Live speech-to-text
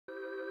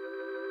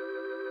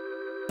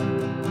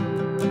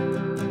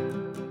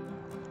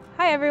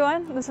Hi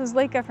everyone, this is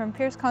Leika from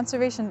Pierce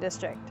Conservation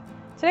District.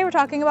 Today we're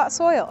talking about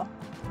soil.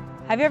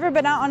 Have you ever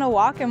been out on a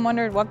walk and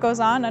wondered what goes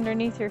on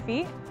underneath your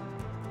feet?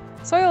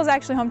 Soil is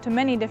actually home to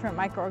many different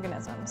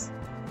microorganisms.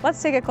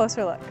 Let's take a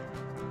closer look.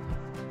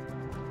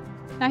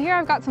 Now here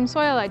I've got some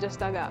soil I just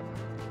dug up.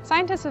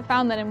 Scientists have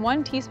found that in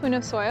 1 teaspoon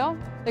of soil,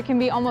 there can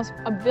be almost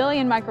 1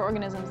 billion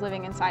microorganisms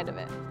living inside of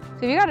it.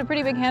 So if you got a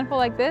pretty big handful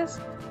like this,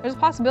 there's a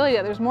possibility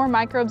that there's more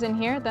microbes in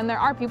here than there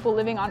are people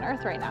living on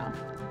Earth right now.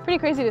 Pretty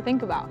crazy to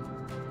think about.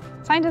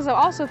 Scientists have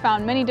also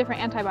found many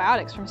different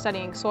antibiotics from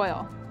studying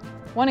soil.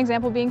 One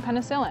example being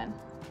penicillin.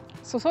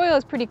 So soil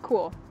is pretty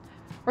cool.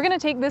 We're going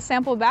to take this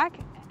sample back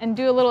and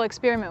do a little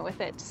experiment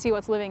with it to see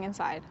what's living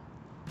inside.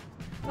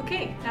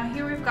 Okay, now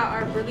here we've got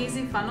our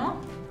Berlese funnel,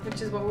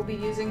 which is what we'll be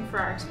using for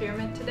our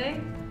experiment today.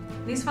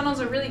 These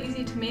funnels are really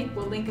easy to make.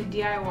 We'll link a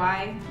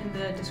DIY in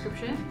the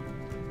description,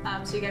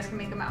 so you guys can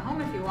make them at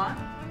home if you want.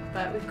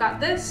 But we've got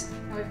this,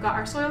 and we've got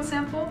our soil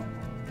sample.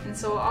 And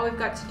so all we've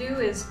got to do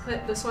is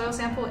put the soil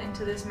sample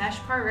into this mesh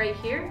part right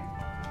here,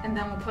 and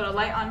then we'll put a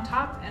light on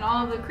top, and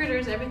all of the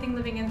critters, everything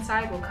living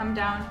inside, will come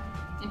down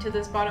into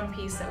this bottom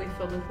piece that we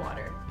filled with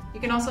water. You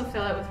can also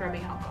fill it with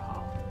rubbing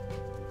alcohol.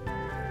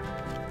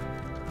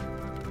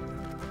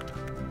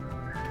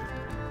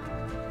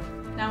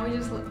 Now we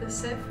just let this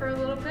sit for a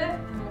little bit,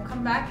 and we'll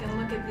come back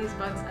and look at these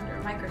bugs under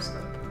a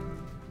microscope.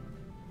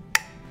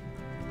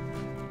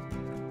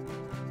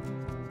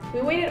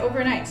 We waited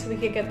overnight so we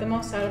could get the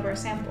most out of our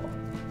sample.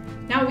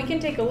 Now we can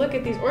take a look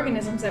at these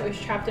organisms that we've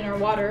trapped in our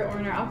water or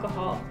in our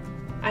alcohol,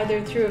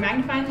 either through a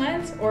magnifying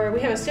lens, or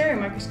we have a stereo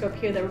microscope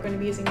here that we're going to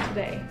be using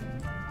today.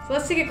 So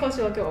let's take a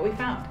closer look at what we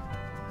found.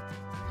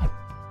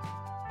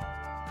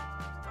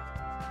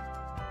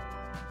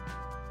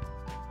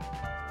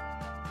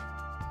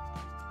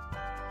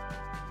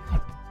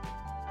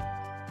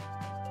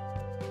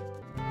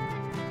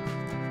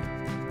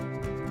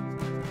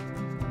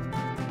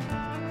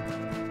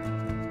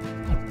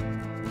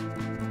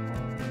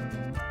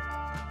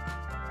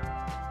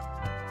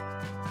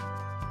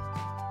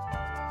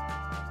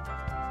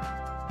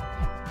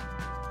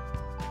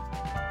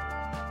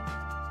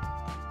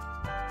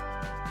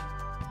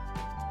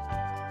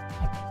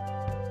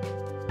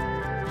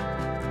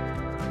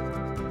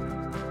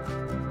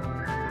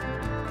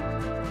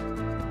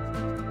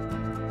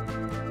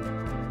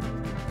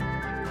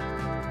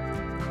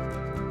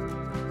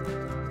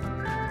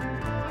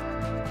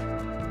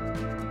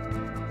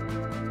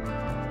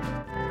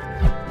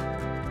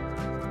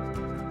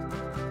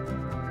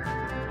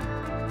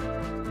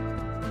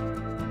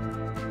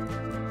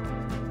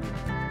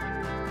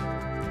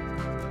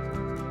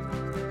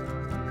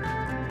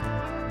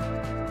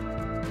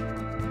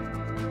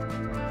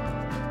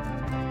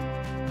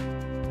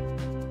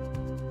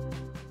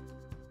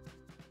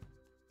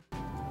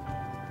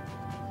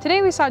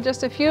 Today we saw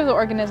just a few of the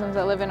organisms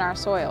that live in our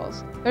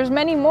soils. There's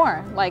many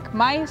more, like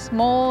mice,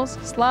 moles,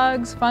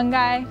 slugs,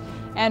 fungi,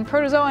 and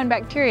protozoa and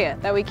bacteria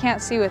that we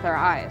can't see with our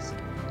eyes.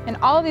 And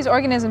all of these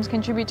organisms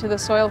contribute to the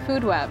soil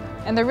food web,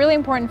 and they're really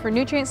important for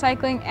nutrient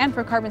cycling and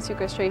for carbon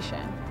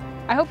sequestration.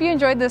 I hope you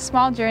enjoyed this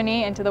small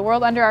journey into the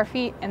world under our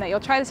feet and that you'll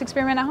try this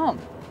experiment at home.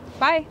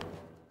 Bye!